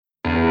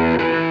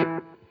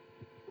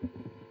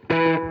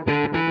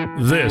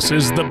This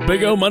is the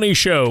Big O Money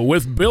Show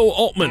with Bill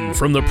Altman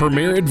from the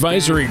Premier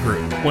Advisory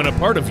Group. When a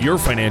part of your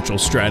financial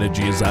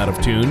strategy is out of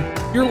tune,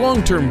 your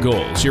long-term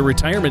goals, your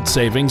retirement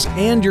savings,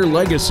 and your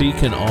legacy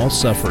can all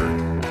suffer.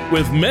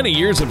 With many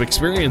years of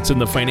experience in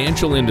the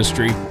financial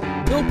industry,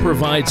 Bill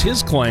provides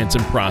his clients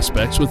and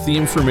prospects with the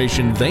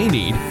information they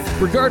need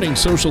regarding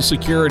Social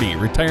Security,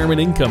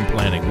 retirement income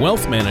planning,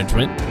 wealth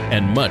management,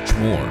 and much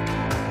more.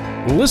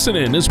 Listen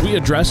in as we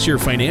address your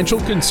financial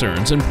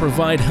concerns and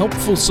provide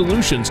helpful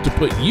solutions to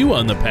put you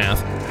on the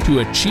path to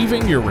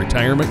achieving your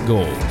retirement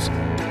goals.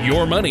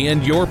 Your money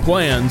and your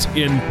plans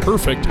in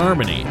perfect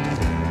harmony.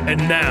 And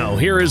now,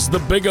 here is the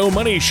Big O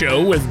Money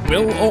Show with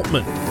Bill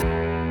Altman.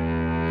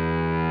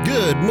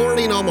 Good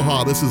morning,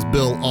 Omaha. This is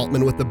Bill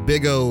Altman with the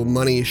Big O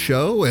Money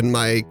Show and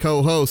my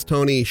co-host,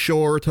 Tony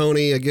Shore.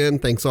 Tony, again,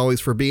 thanks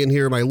always for being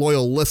here. My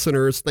loyal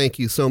listeners, thank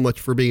you so much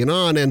for being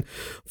on. And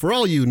for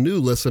all you new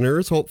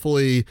listeners,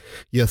 hopefully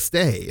you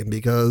stay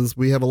because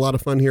we have a lot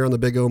of fun here on the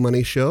Big O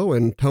Money Show.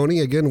 And Tony,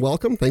 again,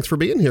 welcome. Thanks for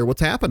being here.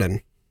 What's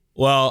happening?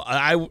 Well,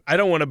 I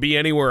don't want to be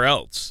anywhere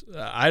else.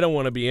 I don't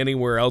want to be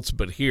anywhere else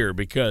but here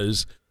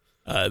because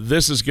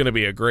this is going to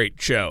be a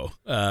great show.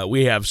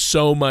 We have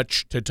so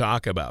much to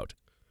talk about.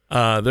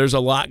 There's a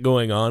lot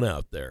going on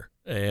out there,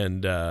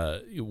 and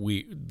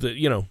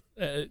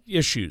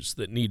issues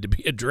that need to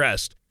be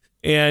addressed.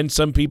 And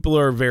some people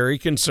are very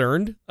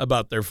concerned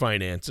about their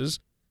finances.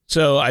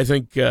 So I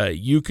think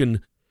you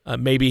can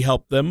maybe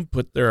help them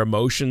put their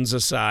emotions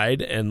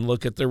aside and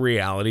look at the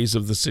realities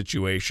of the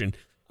situation.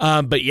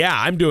 But yeah,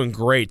 I'm doing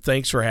great.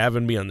 Thanks for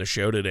having me on the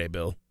show today,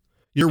 Bill.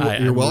 You're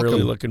welcome. I'm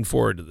really looking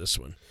forward to this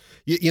one.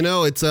 You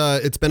know, it's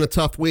been a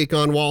tough week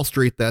on Wall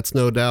Street. That's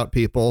no doubt,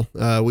 people.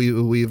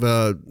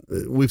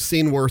 We've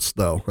seen worse,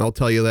 though. I'll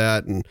tell you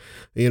that. And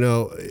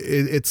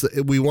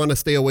we want to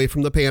stay away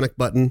from the panic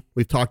button.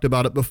 We've talked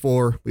about it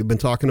before. We've been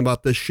talking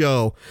about this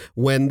show.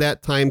 When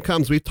that time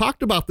comes, we've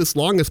talked about this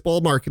longest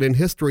bull market in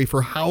history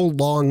for how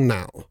long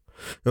now?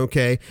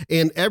 Okay.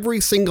 And every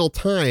single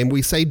time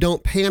we say,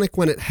 don't panic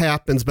when it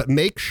happens, but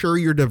make sure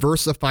you're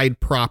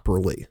diversified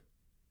properly.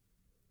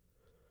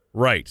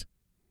 Right.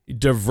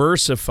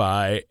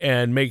 Diversify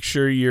and make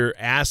sure your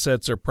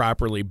assets are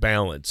properly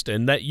balanced,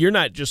 and that you're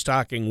not just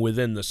talking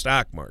within the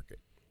stock market.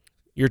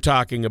 You're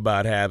talking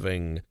about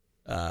having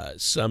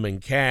some in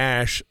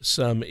cash,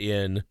 some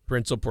in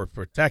principal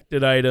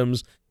protected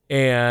items,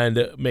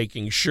 and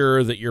making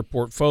sure that your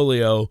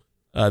portfolio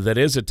that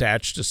is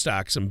attached to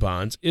stocks and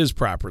bonds is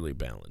properly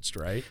balanced,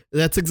 right?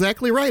 That's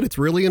exactly right. It's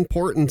really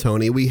important,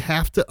 Tony. We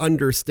have to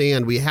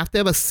understand, we have to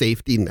have a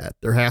safety net.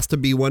 There has to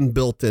be one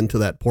built into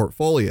that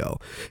portfolio,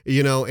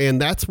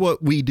 and that's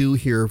what we do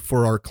here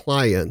for our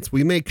clients.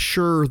 We make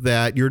sure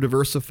that you're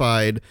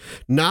diversified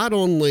not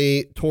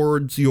only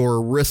towards your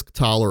risk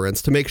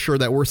tolerance, to make sure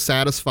that we're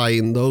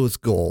satisfying those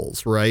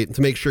goals, right? To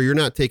make sure you're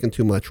not taking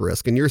too much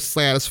risk and you're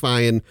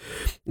satisfying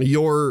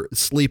your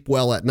sleep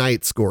well at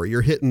night score.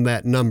 You're hitting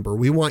that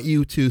number. We want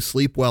you to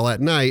sleep well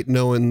at night,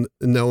 knowing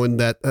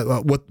that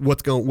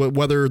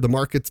whether the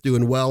market's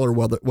doing well or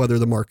whether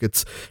the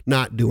market's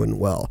not doing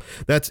well.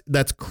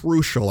 That's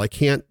crucial. I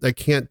can't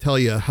tell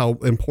you how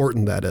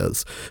important that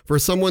is. For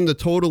someone to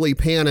totally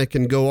panic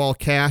and go all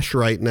cash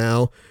right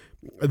now,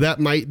 that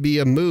might be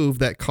a move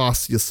that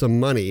costs you some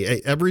money.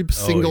 Every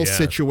single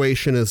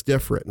situation is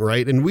different,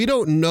 right? And we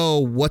don't know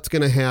what's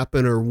going to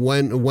happen or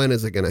when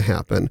is it going to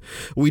happen.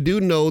 We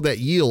do know that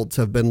yields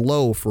have been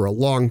low for a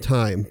long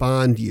time,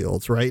 bond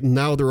yields, right? And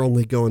now they're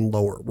only going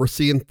lower. We're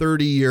seeing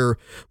 30-year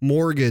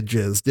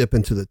mortgages dip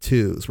into the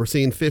twos. We're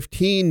seeing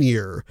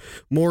 15-year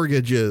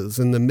mortgages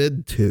in the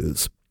mid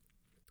twos.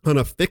 On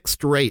a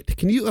fixed rate.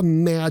 Can you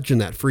imagine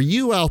that? For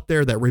you out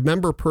there that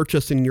remember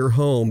purchasing your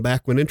home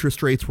back when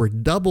interest rates were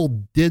double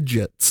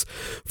digits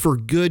for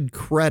good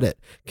credit,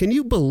 can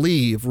you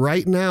believe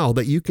right now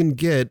that you can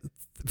get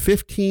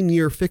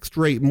 15-year fixed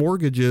rate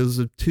mortgages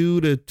of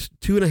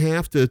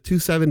 2.5 to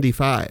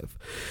 275?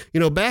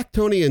 Back,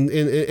 Tony,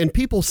 and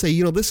people say,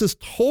 this is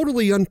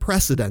totally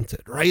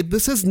unprecedented, right?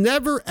 This has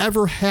never,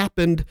 ever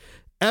happened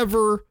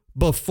ever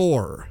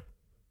before.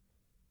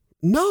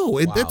 No,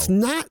 that's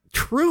not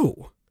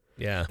true.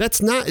 Yeah.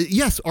 That's not,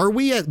 yes. Are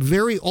we at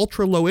very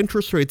ultra low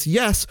interest rates?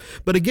 Yes.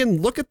 But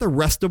again, look at the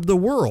rest of the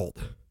world.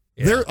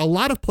 Yeah. A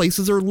lot of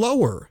places are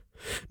lower.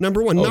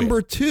 Number one.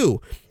 Number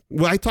two,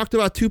 I talked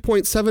about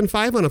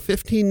 2.75 on a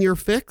 15-year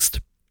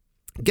fixed.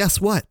 Guess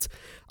what?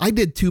 I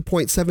did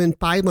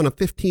 2.75 on a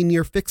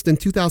 15-year fixed in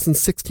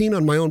 2016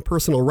 on my own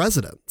personal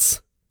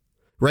residence.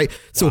 Right.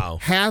 So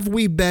Have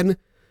we been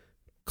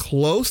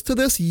close to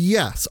this?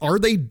 Yes. Are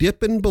they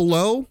dipping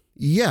below?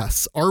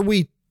 Yes. Are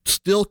we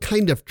still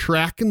kind of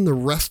tracking the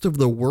rest of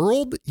the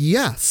world?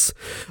 Yes.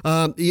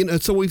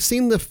 So we've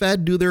seen the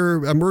Fed do their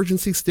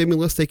emergency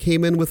stimulus. They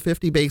came in with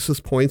 50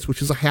 basis points,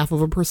 which is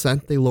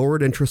 0.5%. They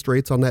lowered interest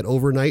rates on that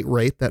overnight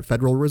rate, that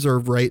Federal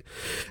Reserve rate.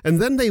 And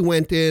then they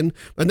went in,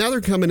 and now they're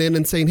coming in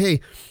and saying,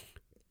 hey,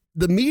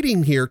 the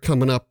meeting here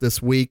coming up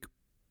this week,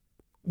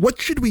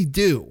 what should we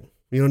do?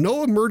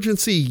 No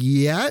emergency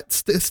yet,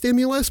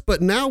 stimulus,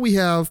 but now we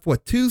have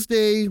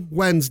Tuesday,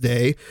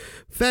 Wednesday,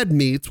 Fed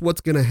meets,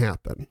 what's going to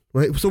happen,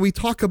 right? So we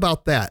talk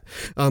about that.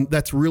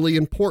 That's really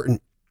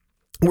important.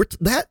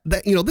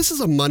 This is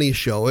a money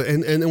show,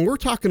 and we're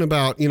talking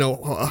about,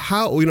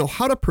 how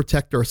to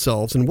protect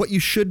ourselves and what you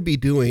should be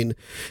doing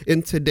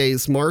in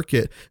today's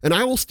market. And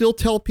I will still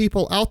tell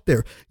people out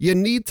there, you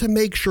need to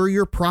make sure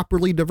you're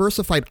properly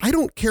diversified. I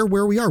don't care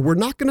where we are. We're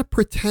not going to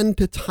pretend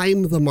to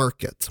time the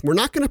markets. We're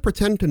not going to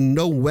pretend to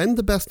know when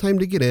the best time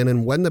to get in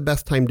and when the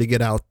best time to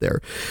get out there,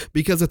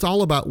 because it's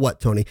all about what,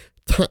 Tony?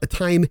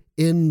 Time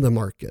in the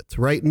market,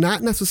 right?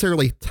 Not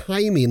necessarily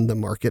timing the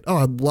market. Oh,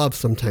 I'd love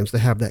sometimes to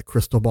have that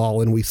crystal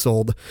ball, and we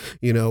sold,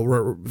 February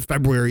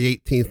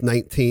 18th,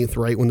 19th,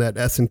 right? When that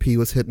S&P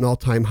was hitting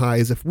all-time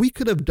highs. If we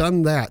could have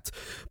done that,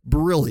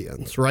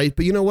 brilliant, right?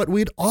 But you know what?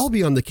 We'd all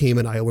be on the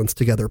Cayman Islands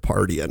together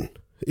partying.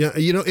 Yeah,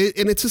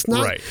 and it's just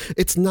not, right.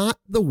 It's not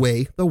the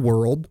way the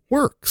world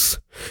works.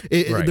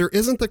 Right. There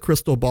isn't the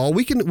crystal ball.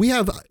 We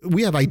have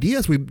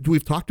ideas.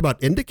 We've talked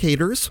about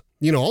indicators.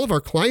 All of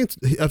our clients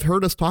have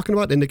heard us talking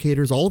about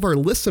indicators. All of our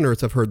listeners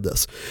have heard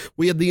this.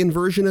 We have the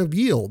inversion of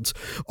yields.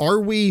 Are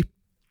we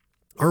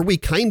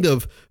kind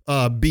of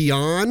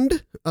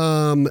beyond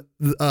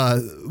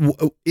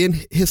in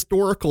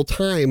historical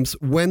times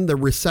when the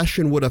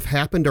recession would have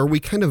happened? Are we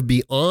kind of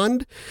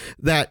beyond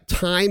that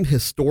time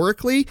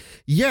historically?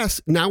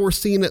 Yes, now we're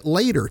seeing it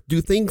later.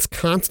 Do things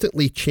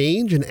constantly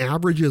change and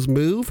averages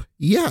move?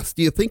 Yes.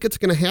 Do you think it's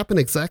going to happen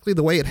exactly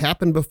the way it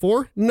happened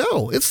before?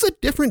 No, it's a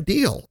different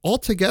deal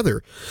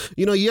altogether.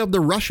 You have the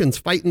Russians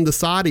fighting the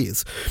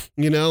Saudis,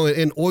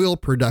 in oil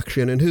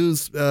production, and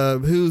whose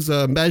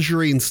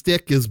measuring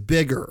stick is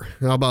bigger.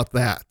 How about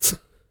that?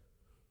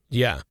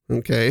 Yeah.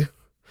 Okay.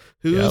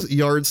 Whose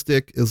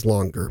yardstick is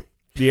longer?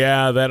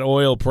 Yeah, that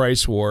oil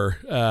price war.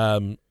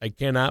 I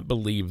cannot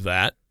believe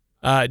that.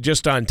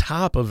 Just on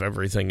top of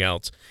everything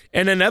else.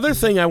 And another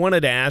thing I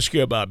wanted to ask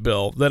you about,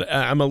 Bill, that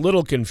I'm a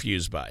little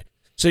confused by.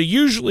 So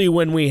usually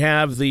when we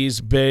have these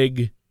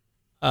big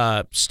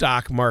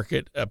stock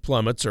market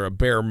plummets or a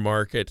bear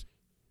market,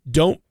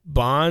 aren't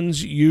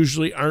bonds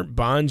usually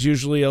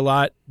a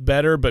lot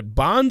better? But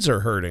bonds are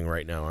hurting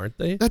right now, aren't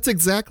they? That's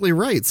exactly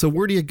right. So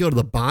where do you go to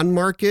the bond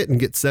market and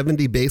get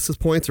 70 basis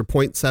points or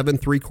 0.7,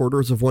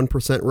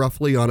 0.75%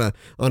 roughly on a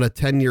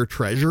 10-year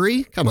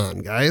treasury? Come on,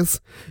 guys.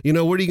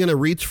 What are you going to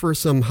reach for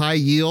some high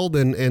yield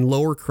and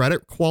lower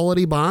credit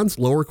quality bonds?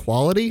 Lower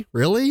quality?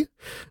 Really?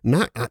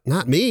 Not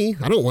me.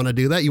 I don't want to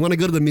do that. You want to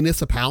go to the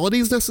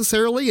municipalities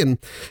necessarily and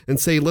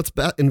say, let's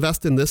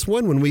invest in this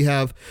one when we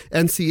have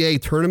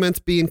NCAA tournaments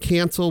being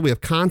canceled. We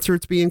have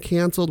concerts being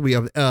canceled. We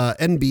have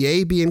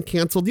NBA being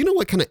canceled. You know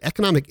what kind of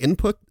economic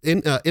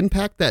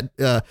impact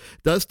that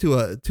does to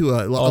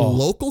a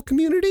local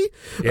community?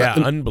 Yeah,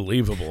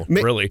 unbelievable.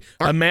 Really.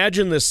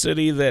 Imagine the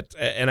city that,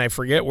 and I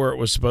forget where it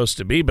was supposed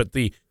to be, but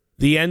the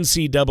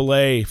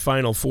NCAA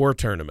Final Four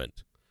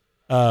tournament.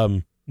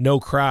 No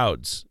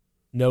crowds.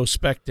 No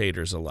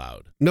spectators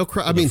allowed. No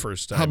crowd. I mean,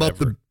 first time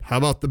how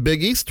about the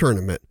Big East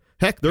tournament?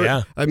 Heck,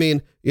 yeah. I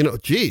mean,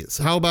 geez,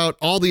 how about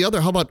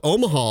How about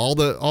Omaha,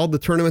 all the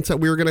tournaments that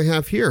we were going to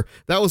have here?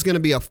 That was going to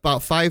be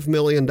about $5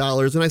 million.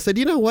 And I said,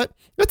 you know what?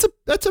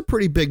 That's a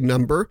pretty big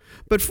number.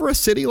 But for a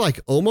city like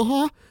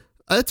Omaha,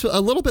 that's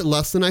a little bit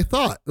less than I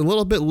thought. A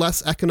little bit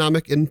less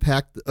economic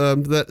impact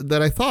that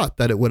I thought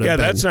that it would have been.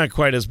 Yeah, that's not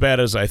quite as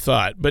bad as I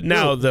thought. But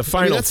now the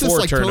Final that's Four just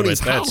like tournament, Tony's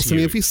that's house. huge. I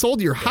mean, if he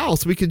sold your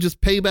house, we could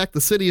just pay back the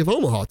city of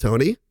Omaha,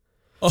 Tony.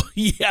 Oh,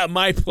 yeah,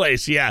 my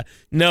place. Yeah.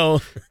 No.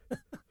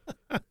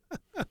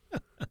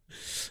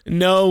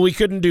 No, we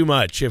couldn't do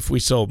much if we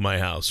sold my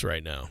house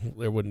right now.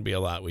 There wouldn't be a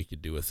lot we could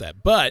do with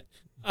that. But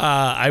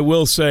I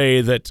will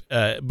say that,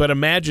 but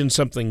imagine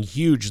something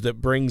huge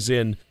that brings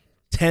in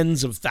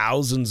tens of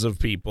thousands of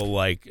people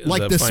like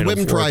the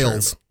swim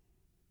trials.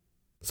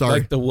 Sorry.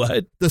 Like the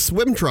what? The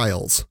swim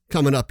trials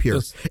coming up here.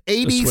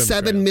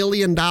 $87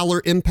 million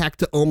impact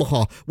to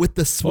Omaha with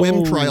the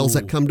swim trials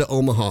that come to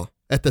Omaha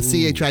at the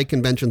CHI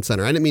Convention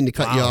Center. I didn't mean to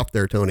cut you off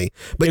there, Tony.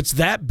 But it's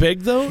that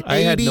big, though? I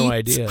had no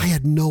idea. I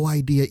had no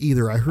idea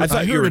either. I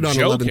heard you were it on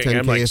joking.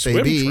 1110 like,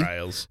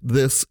 KFAB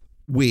this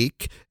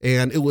week,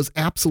 and it was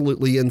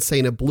absolutely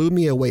insane. It blew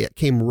me away. It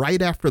came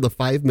right after the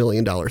 $5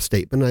 million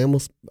statement. I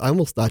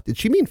almost thought, did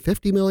she mean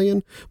 50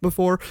 million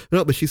before?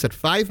 No, but she said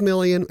 5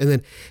 million and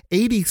then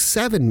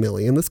 87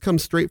 million. This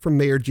comes straight from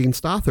Mayor Gene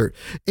Stothert.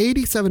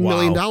 $87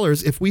 million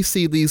if we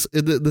see this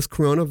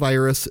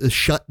coronavirus is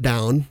shut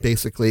down,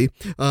 basically,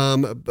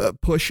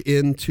 push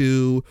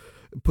into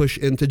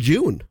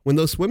June when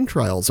those swim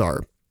trials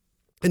are.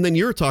 And then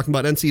you're talking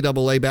about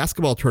NCAA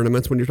basketball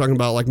tournaments when you're talking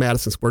about like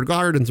Madison Square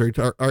Gardens, or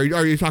are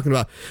you talking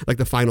about like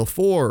the Final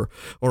Four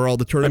or all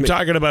the tournaments? I'm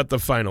talking about the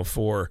Final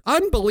Four.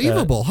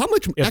 Unbelievable. How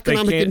much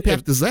economic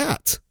impact is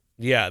that?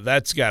 Yeah,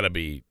 that's gotta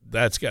be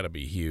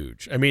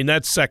huge. I mean,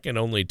 that's second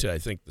only to, I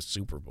think, the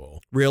Super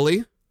Bowl.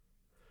 Really?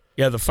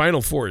 Yeah, the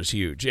Final Four is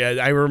huge. Yeah,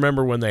 I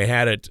remember when they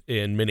had it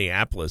in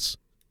Minneapolis,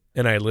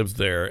 and I lived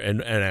there,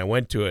 and I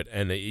went to it,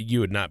 and you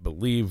would not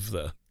believe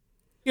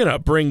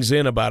it brings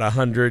in about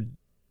 100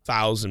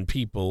 1,000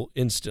 people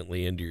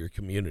instantly into your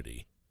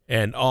community.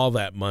 And all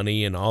that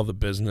money and all the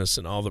business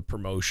and all the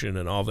promotion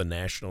and all the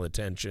national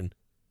attention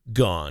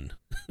gone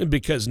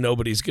because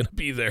nobody's going to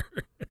be there.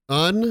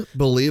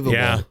 Unbelievable.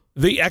 Yeah.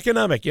 The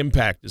economic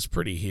impact is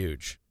pretty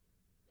huge.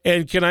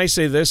 And can I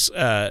say this?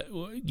 I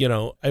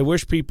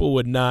wish people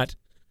would not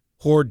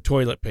hoard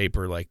toilet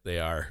paper like they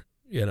are.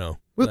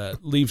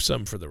 Leave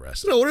some for the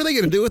rest. What are they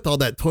going to do with all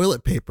that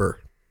toilet paper?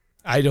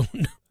 I don't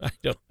know.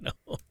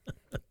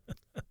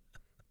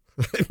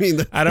 I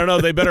mean, I don't know.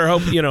 They better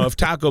hope, if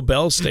Taco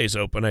Bell stays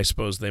open, I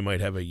suppose they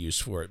might have a use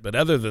for it. But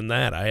other than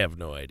that, I have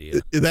no idea.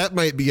 That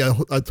might be a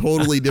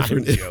totally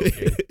different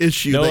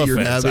issue that you're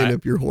having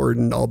if you're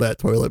hoarding all that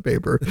toilet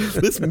paper.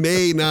 This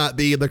may not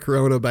be the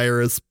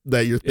coronavirus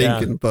that you're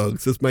thinking,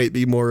 folks. This might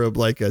be more of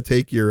like a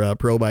take your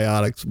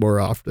probiotics more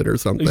often or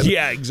something.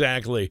 Yeah,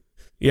 exactly.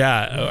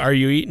 Yeah, are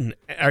you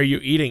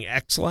eating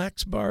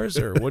X-Lax bars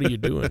or what are you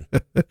doing?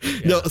 Yeah.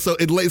 No, so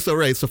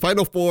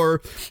Final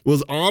Four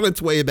was on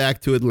its way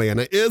back to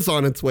Atlanta, is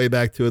on its way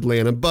back to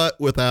Atlanta,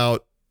 but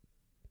without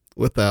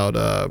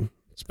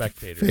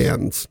spectators,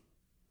 fans,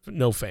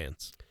 no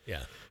fans.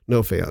 Yeah,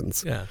 no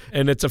fans. Yeah,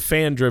 and it's a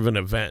fan-driven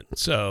event,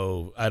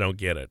 so I don't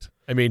get it.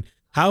 I mean,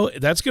 how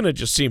that's going to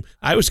just seem?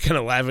 I was kind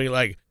of laughing,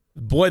 like,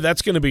 boy,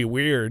 that's going to be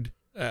weird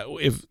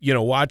if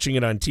watching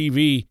it on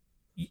TV.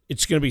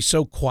 It's going to be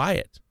so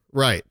quiet.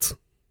 Right.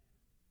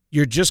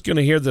 You're just going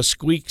to hear the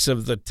squeaks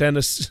of the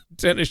tennis,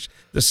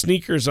 the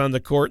sneakers on the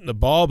court and the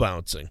ball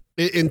bouncing.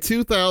 In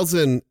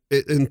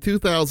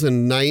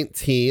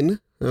 2019,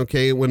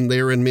 okay, when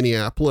they were in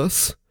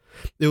Minneapolis,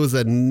 it was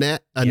a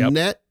net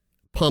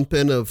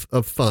pumping of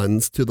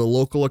funds to the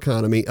local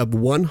economy of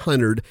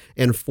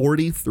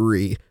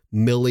 $143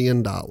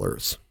 million.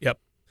 Yep.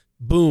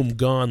 Boom,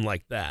 gone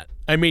like that.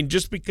 I mean,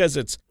 just because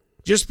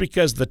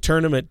the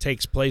tournament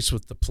takes place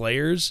with the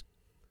players,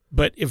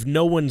 but if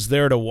no one's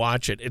there to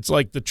watch it, it's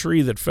like the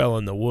tree that fell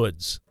in the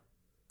woods.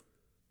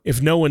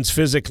 If no one's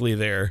physically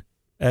there,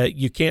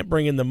 you can't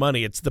bring in the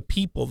money. It's the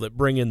people that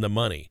bring in the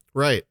money.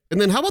 Right. And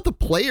then how about the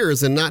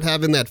players and not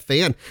having that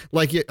fan?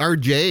 Like our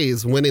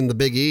Jays winning the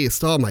Big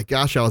East. Oh, my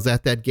gosh, I was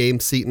at that game,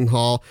 Seton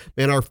Hall.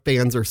 Man, our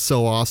fans are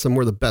so awesome.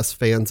 We're the best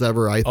fans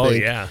ever, I think. Oh,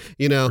 yeah,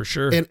 for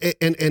sure.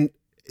 And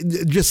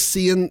just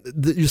seeing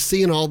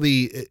all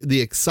the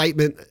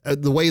excitement,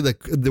 the way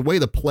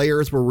the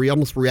players were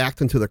almost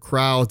reacting to the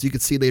crowds, you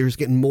could see they were just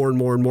getting more and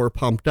more and more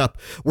pumped up.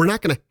 We're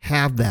not going to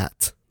have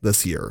that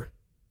this year,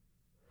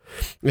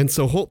 and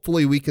so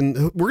hopefully we're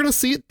going to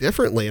see it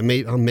differently, and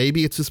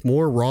maybe it's just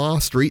more raw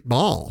street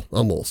ball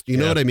almost. You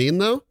know what I mean,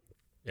 though?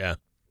 Yeah.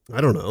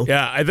 I don't know.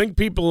 Yeah, I think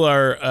people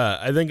are.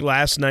 I think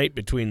last night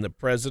between the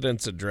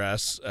president's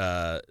address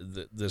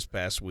this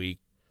past week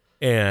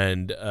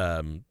and.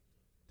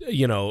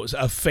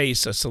 A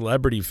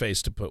celebrity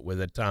face to put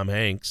with it, Tom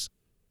Hanks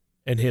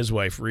and his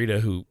wife Rita,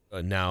 who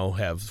now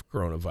have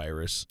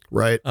coronavirus.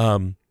 Right.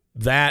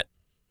 That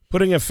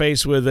putting a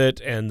face with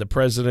it and the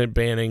president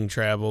banning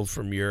travel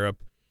from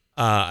Europe,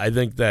 I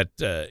think that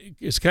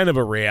is kind of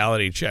a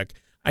reality check.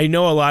 I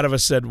know a lot of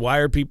us said, why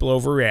are people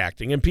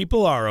overreacting? And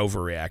people are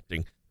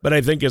overreacting. But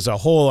I think as a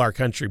whole, our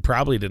country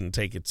probably didn't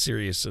take it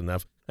serious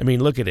enough. I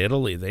mean, look at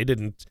Italy. They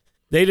didn't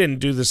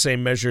do the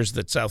same measures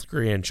that South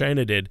Korea and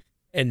China did.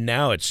 And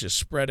now it's just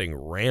spreading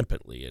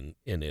rampantly in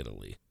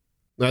Italy.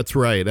 That's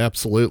right.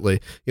 Absolutely.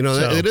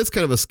 It is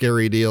kind of a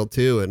scary deal,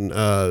 too. And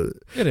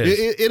it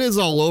is. It is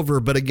all over.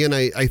 But again,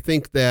 I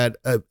think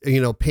that,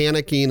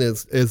 panicking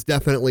is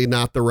definitely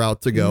not the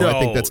route to go. I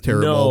think that's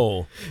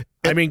terrible.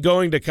 No. I mean,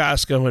 going to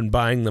Costco and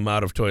buying them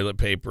out of toilet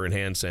paper and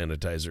hand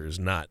sanitizer is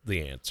not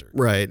the answer.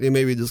 Right. And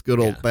maybe just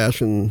good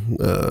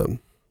old-fashioned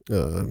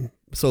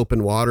soap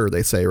and water,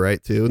 they say,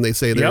 right, too. And they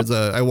say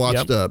I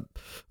watched a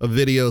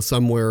video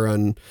somewhere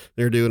on,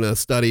 they're doing a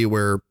study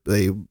where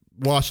they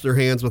washed their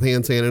hands with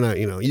hand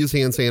sanitizer, use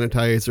hand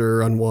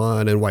sanitizer on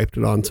one and wiped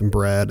it on some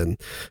bread. And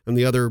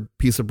the other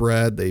piece of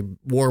bread, they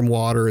warm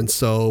water and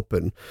soap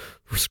and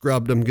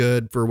scrubbed them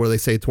good for what they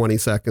say 20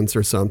 seconds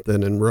or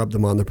something and rubbed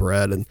them on the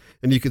bread. And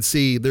you could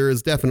see there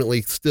is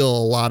definitely still a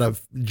lot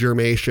of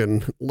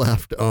germation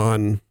left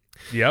on.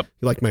 Yep.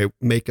 Like my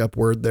makeup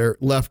word there,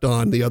 left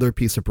on the other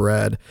piece of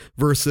bread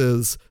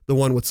versus the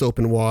one with soap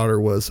and water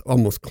was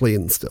almost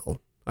clean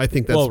still. I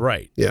think that's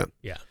right. Yeah.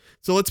 Yeah.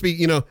 So let's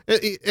be,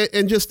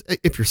 and just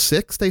if you're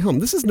sick, stay home.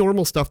 This is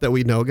normal stuff that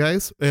we know,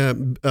 guys.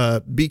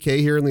 BK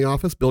here in the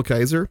office, Bill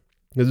Kaiser,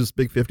 his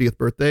big 50th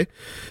birthday.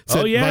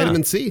 Said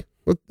vitamin C.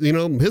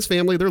 His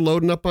family, they're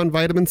loading up on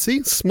vitamin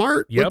C.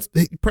 Smart. Yep.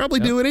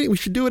 Do it. We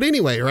should do it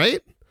anyway,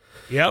 right?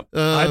 Yep.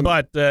 I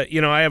bought, I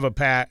have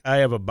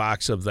a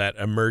box of that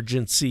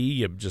emergency.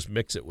 You just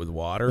mix it with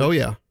water. Oh,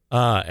 yeah.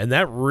 And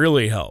that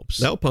really helps.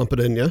 That'll pump it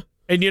in you.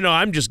 And,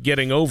 I'm just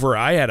getting over,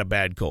 I had a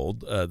bad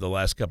cold the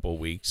last couple of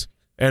weeks,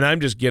 and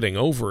I'm just getting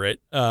over it.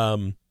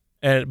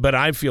 But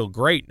I feel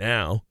great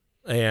now.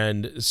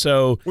 And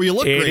so you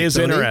look great, it is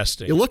Tony.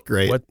 Interesting. You look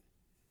great.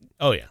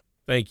 Oh, yeah.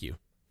 Thank you.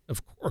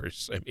 Of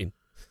course. I mean,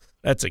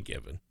 that's a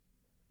given.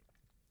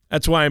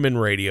 That's why I'm in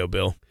radio,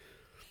 Bill.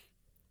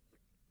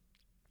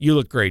 You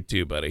look great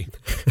too, buddy.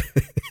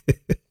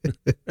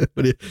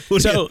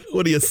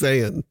 What are you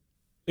saying?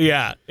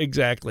 Yeah,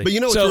 exactly. But you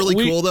know what's really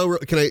cool though?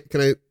 Can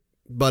I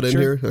butt in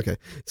here? Okay.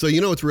 So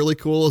you know what's really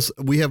cool is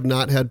we have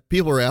not had,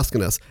 people are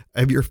asking us,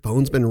 have your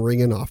phones been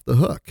ringing off the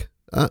hook?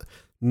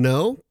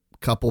 No,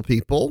 couple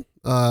people,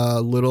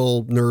 a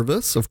little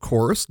nervous, of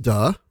course,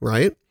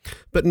 right?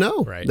 But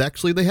no,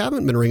 actually they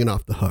haven't been ringing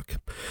off the hook.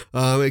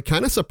 It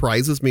kind of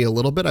surprises me a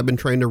little bit. I've been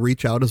trying to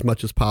reach out as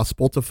much as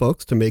possible to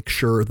folks to make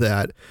sure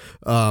that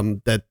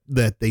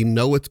that they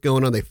know what's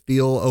going on. They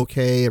feel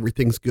okay.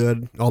 Everything's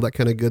good, all that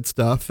kind of good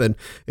stuff. And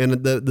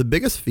the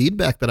biggest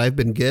feedback that I've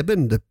been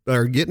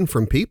getting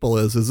from people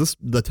is this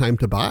the time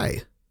to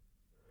buy?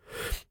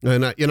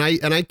 And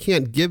I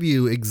can't give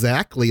you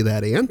exactly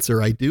that answer.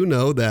 I do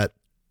know that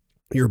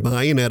you're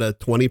buying at a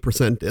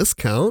 20%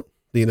 discount.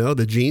 You know,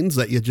 the jeans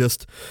that you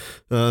just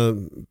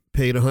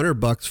paid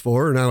 $100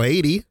 for are now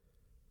 80,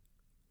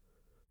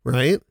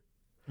 right?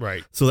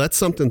 Right. So that's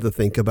something to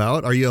think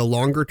about. Are you a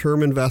longer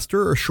term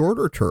investor or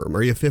shorter term?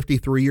 Are you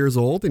 53 years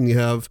old and you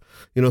have,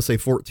 say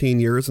 14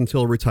 years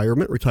until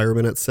retirement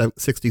at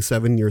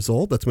 67 years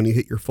old? That's when you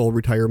hit your full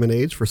retirement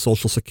age for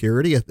Social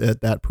Security at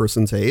that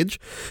person's age.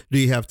 Do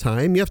you have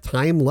time? You have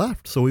time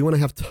left. So we want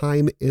to have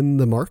time in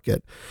the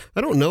market.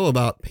 I don't know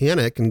about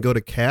panic and go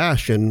to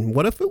cash. And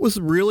what if it was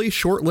really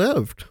short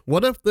lived?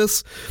 What if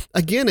this,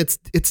 again,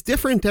 it's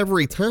different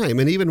every time.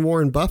 And even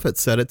Warren Buffett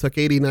said it took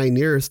 89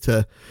 years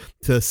to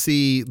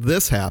see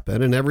this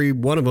happen, and every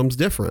one of them's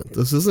different.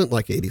 This isn't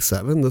like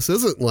 87. This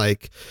isn't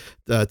like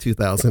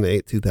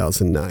 2008,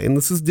 2009.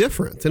 This is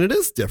different, and it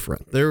is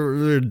different. There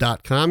was a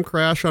 .com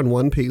crash on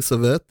one piece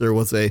of it. There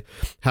was a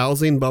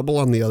housing bubble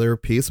on the other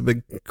piece, a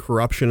big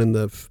corruption in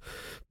the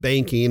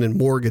banking and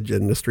mortgage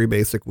industry,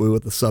 basically,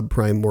 with the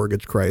subprime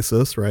mortgage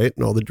crisis, right?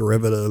 And all the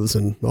derivatives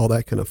and all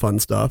that kind of fun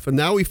stuff. And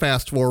now we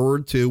fast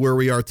forward to where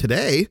we are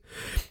today.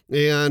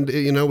 And,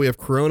 we have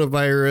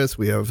coronavirus,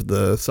 we have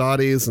the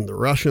Saudis and the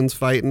Russians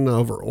fighting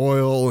over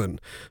oil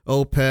and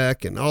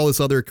OPEC and all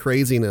this other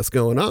craziness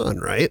going on,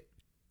 right?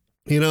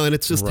 And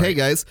it's just, hey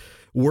guys,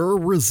 we're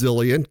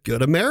resilient,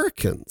 good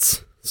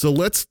Americans. So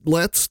let's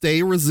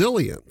stay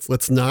resilient.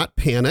 Let's not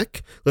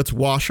panic. Let's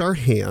wash our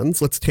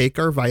hands. Let's take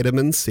our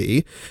vitamin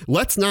C.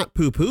 Let's not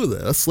poo-poo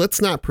this.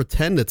 Let's not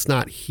pretend it's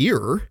not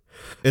here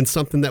and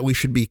something that we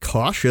should be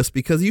cautious,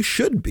 because you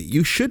should be.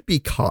 You should be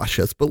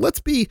cautious, but let's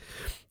be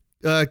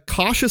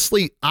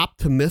cautiously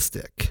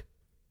optimistic,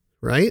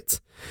 right?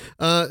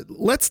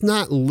 Let's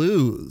not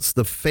lose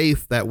the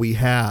faith that we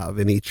have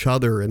in each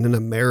other and in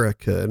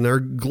America and our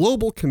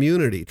global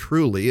community,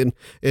 truly, and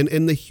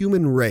in the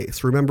human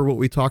race. Remember what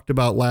we talked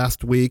about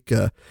last week?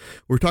 We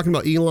were talking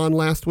about Elon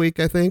last week,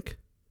 I think,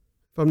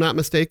 if I'm not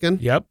mistaken.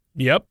 Yep.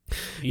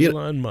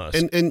 Elon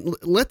Musk. And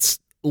let's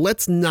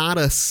not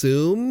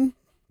assume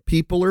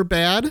people are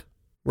bad,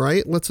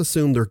 right? Let's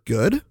assume they're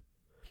good.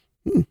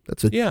 I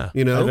think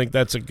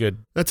that's a good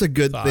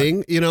thought.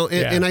 Thing,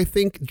 and I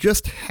think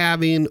just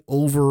having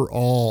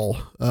overall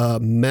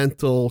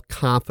mental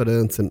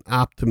confidence and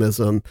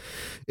optimism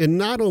in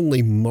not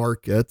only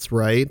markets,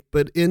 right,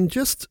 but in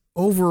just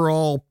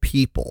overall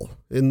people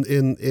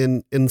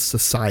in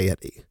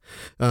society,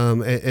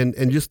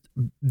 and just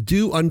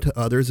do unto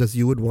others as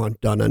you would want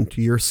done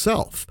unto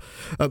yourself.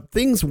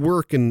 Things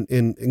work in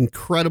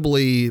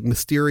incredibly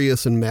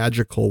mysterious and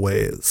magical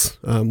ways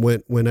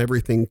when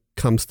everything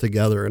comes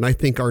together. And I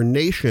think our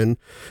nation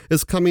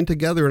is coming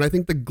together, and I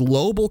think the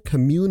global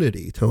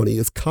community, Tony,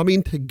 is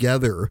coming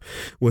together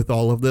with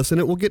all of this,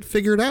 and it will get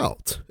figured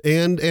out.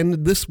 And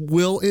this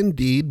will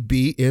indeed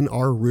be in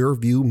our rear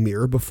view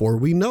mirror before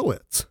we know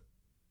it.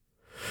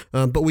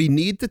 But we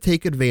need to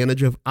take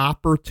advantage of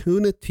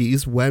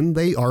opportunities when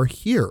they are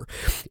here.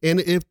 And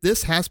if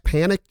this has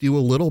panicked you a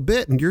little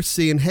bit and you're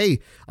seeing, hey,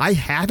 I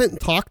haven't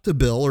talked to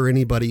Bill or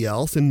anybody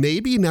else, and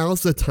maybe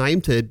now's the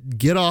time to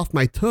get off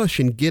my tush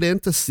and get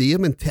in to see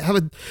him and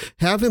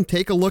have him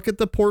take a look at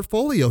the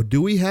portfolio. Do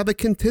we have a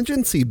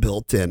contingency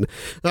built in?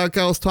 Like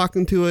I was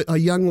talking to a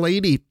young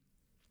lady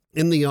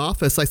in the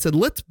office. I said,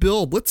 let's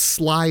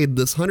slide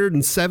this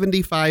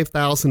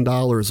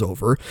 $175,000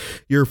 over.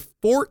 You're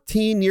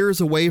 14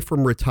 years away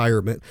from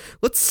retirement.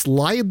 Let's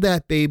slide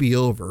that baby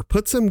over,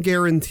 put some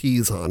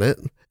guarantees on it,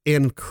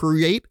 and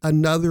create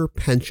another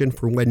pension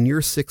for when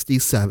you're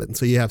 67.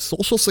 So you have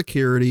Social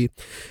Security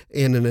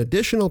and an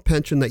additional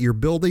pension that you're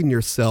building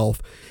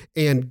yourself.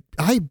 And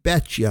I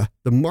bet you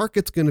the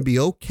market's going to be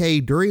okay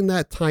during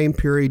that time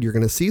period. You're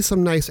going to see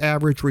some nice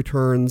average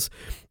returns,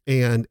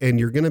 and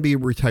you're going to be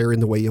retiring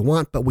the way you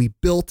want, but we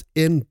built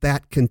in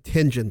that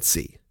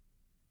contingency,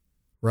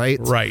 right?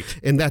 Right.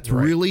 And that's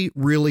really,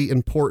 really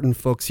important,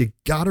 folks. You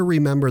got to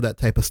remember that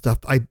type of stuff.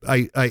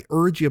 I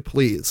urge you,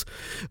 please,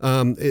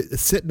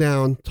 sit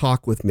down,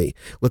 talk with me.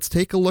 Let's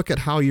take a look at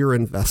how you're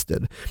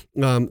invested.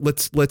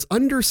 Let's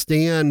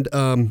understand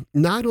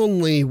not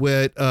only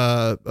what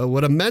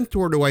a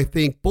mentor do I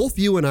think both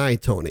you and I,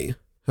 Tony,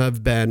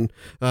 have been.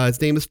 His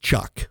name is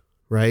Chuck,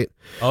 right?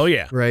 Oh,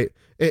 yeah. Right.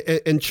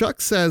 And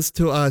Chuck says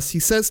to us, he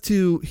says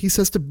to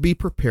be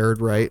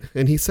prepared, right?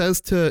 And he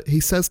says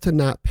to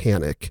not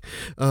panic.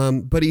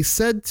 But he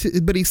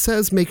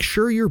says make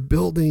sure you're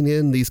building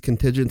in these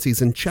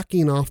contingencies and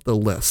checking off the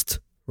list,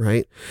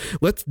 right?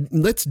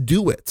 Let's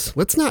do it.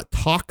 Let's not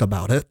talk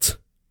about it.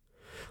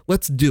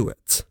 Let's do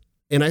it.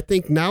 And I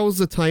think now is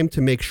the time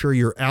to make sure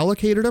you're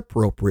allocated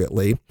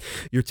appropriately,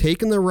 you're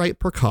taking the right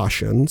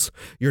precautions,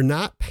 you're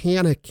not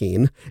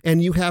panicking,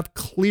 and you have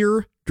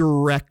clear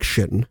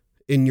direction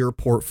in your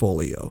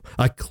portfolio,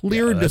 a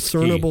clear,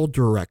 discernible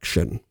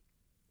direction.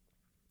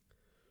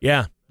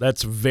 Yeah,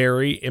 that's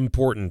very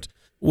important.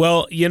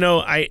 Well,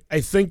 I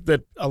think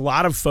that a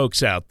lot of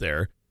folks out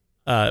there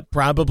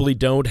probably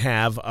don't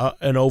have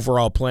an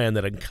overall plan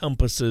that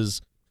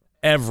encompasses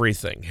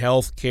everything: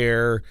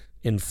 healthcare,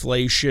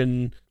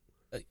 inflation,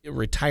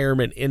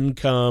 retirement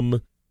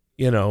income,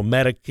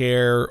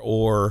 Medicare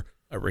or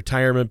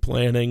retirement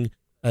planning,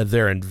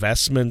 their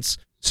investments.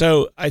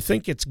 So I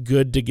think it's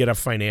good to get a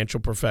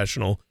financial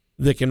professional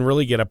that can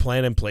really get a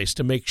plan in place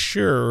to make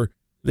sure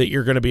that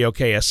you're going to be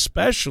okay,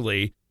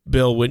 especially,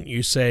 Bill, wouldn't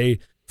you say,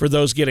 for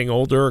those getting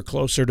older or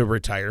closer to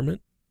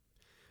retirement?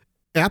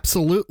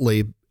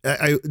 Absolutely.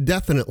 I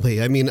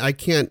definitely. I mean, I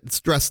can't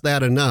stress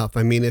that enough.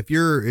 I mean, if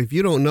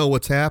you don't know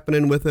what's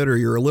happening with it, or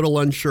you're a little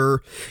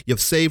unsure, you've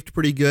saved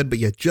pretty good, but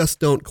you just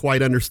don't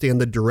quite understand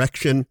the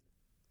direction,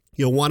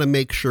 you'll want to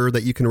make sure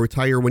that you can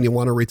retire when you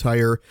want to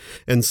retire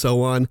and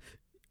so on.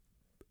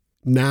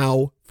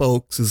 Now,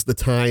 folks, is the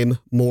time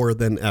more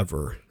than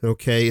ever.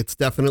 Okay. It's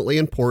definitely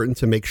important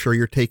to make sure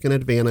you're taking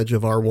advantage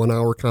of our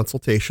 1-hour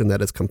consultation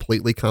that is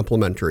completely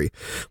complimentary,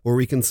 where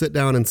we can sit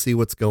down and see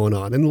what's going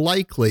on. And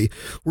likely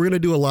we're going to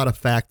do a lot of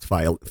fact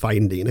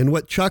finding. And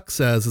what Chuck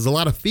says is a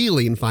lot of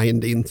feeling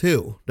finding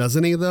too,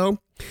 doesn't he though?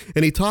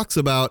 And he talks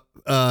about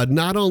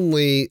not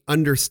only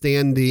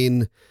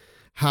understanding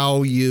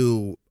how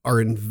you are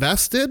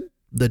invested,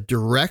 the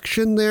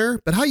direction there,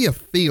 but how you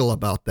feel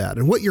about that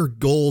and what your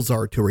goals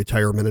are to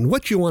retirement and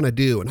what you want to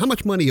do and how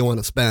much money you want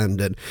to spend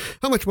and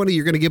how much money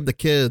you're going to give the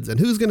kids and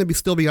who's going to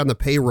still be on the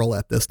payroll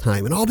at this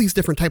time and all these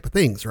different type of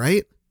things,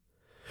 right?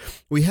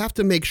 We have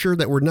to make sure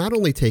that we're not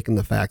only taking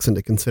the facts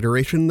into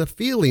consideration, the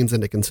feelings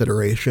into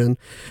consideration,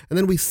 and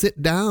then we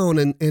sit down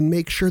and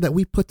make sure that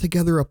we put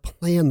together a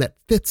plan that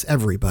fits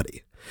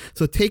everybody.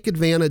 So take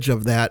advantage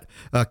of that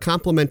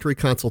complimentary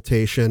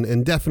consultation,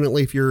 and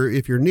definitely if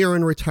you're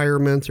nearing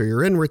retirement or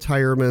you're in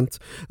retirement,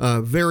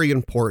 very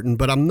important.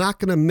 But I'm not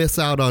going to miss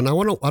out on. I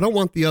don't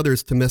want the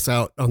others to miss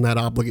out on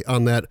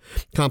that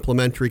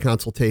complimentary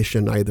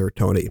consultation either,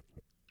 Tony.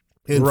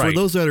 And right. For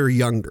those that are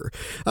younger,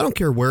 I don't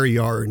care where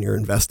you are in your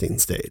investing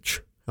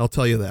stage. I'll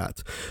tell you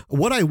that.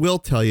 What I will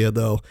tell you,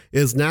 though,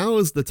 is now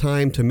is the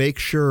time to make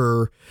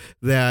sure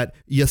that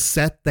you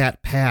set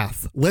that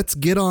path. Let's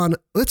get on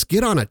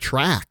a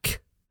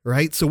track,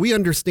 right? So we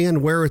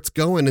understand where it's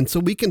going. And so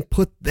we can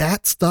put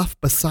that stuff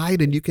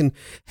beside and you can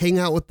hang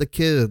out with the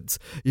kids.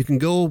 You can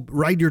go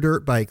ride your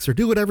dirt bikes or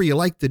do whatever you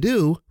like to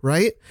do,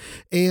 right?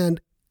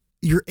 And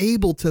you're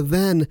able to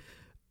then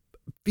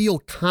feel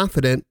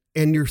confident.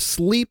 And your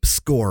sleep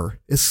score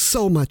is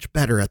so much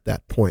better at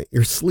that point.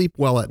 Your sleep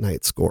well at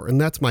night score.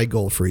 And that's my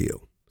goal for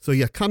you. So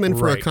you come in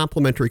for a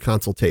complimentary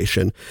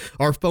consultation.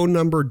 Our phone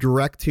number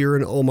direct here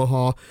in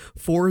Omaha,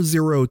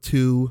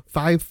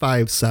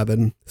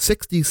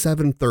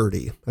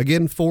 402-557-6730.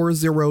 Again,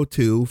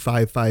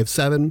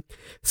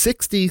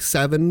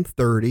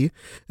 402-557-6730.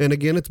 And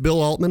again, it's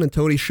Bill Altman and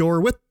Tony Shore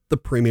with the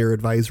Premier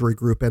Advisory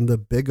Group and the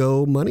Big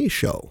O Money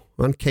Show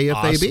on KFAB.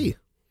 Awesome.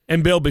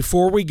 And Bill,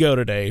 before we go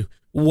today,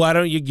 why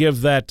don't you give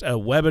that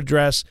web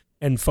address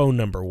and phone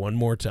number one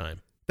more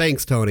time?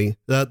 Thanks, Tony.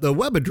 The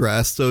web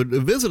address, so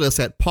visit us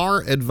at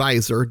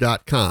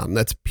paradvisor.com.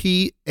 That's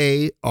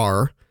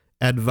PAR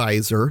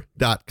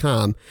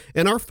advisor.com.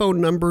 And our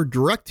phone number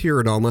direct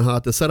here in Omaha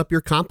to set up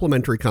your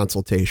complimentary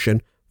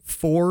consultation,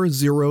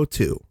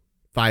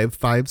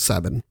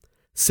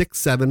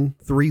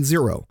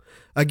 402-557-6730.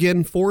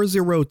 Again,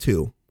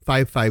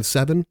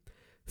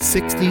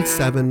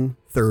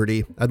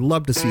 402-557-6730. I'd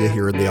love to see you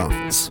here in the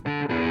office.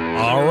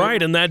 All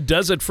right, and that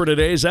does it for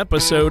today's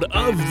episode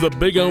of the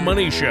Big O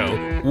Money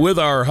Show with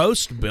our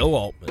host, Bill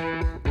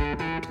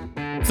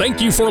Altman.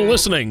 Thank you for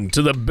listening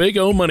to the Big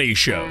O Money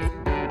Show.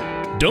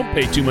 Don't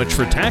pay too much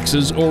for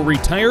taxes or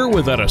retire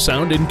without a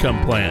sound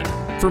income plan.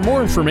 For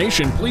more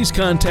information, please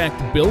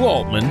contact Bill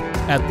Altman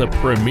at the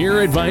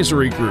Premier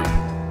Advisory Group.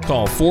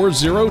 Call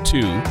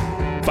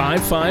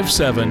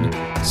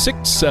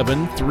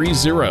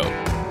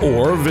 402-557-6730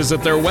 or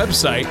visit their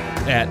website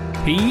at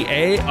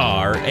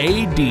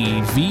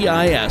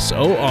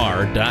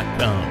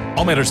paradvisor.com.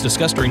 All matters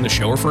discussed during the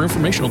show are for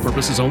informational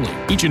purposes only.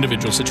 Each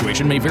individual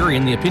situation may vary,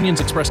 and the opinions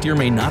expressed here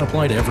may not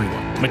apply to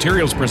everyone.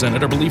 Materials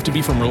presented are believed to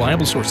be from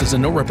reliable sources,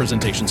 and no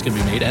representations can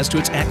be made as to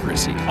its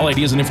accuracy. All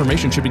ideas and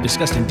information should be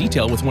discussed in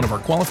detail with one of our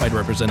qualified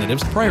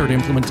representatives prior to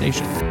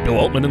implementation. Bill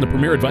Altman and the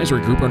Premier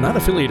Advisory Group are not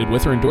affiliated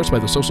with or endorsed by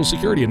the Social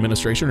Security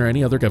Administration or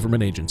any other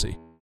government agency.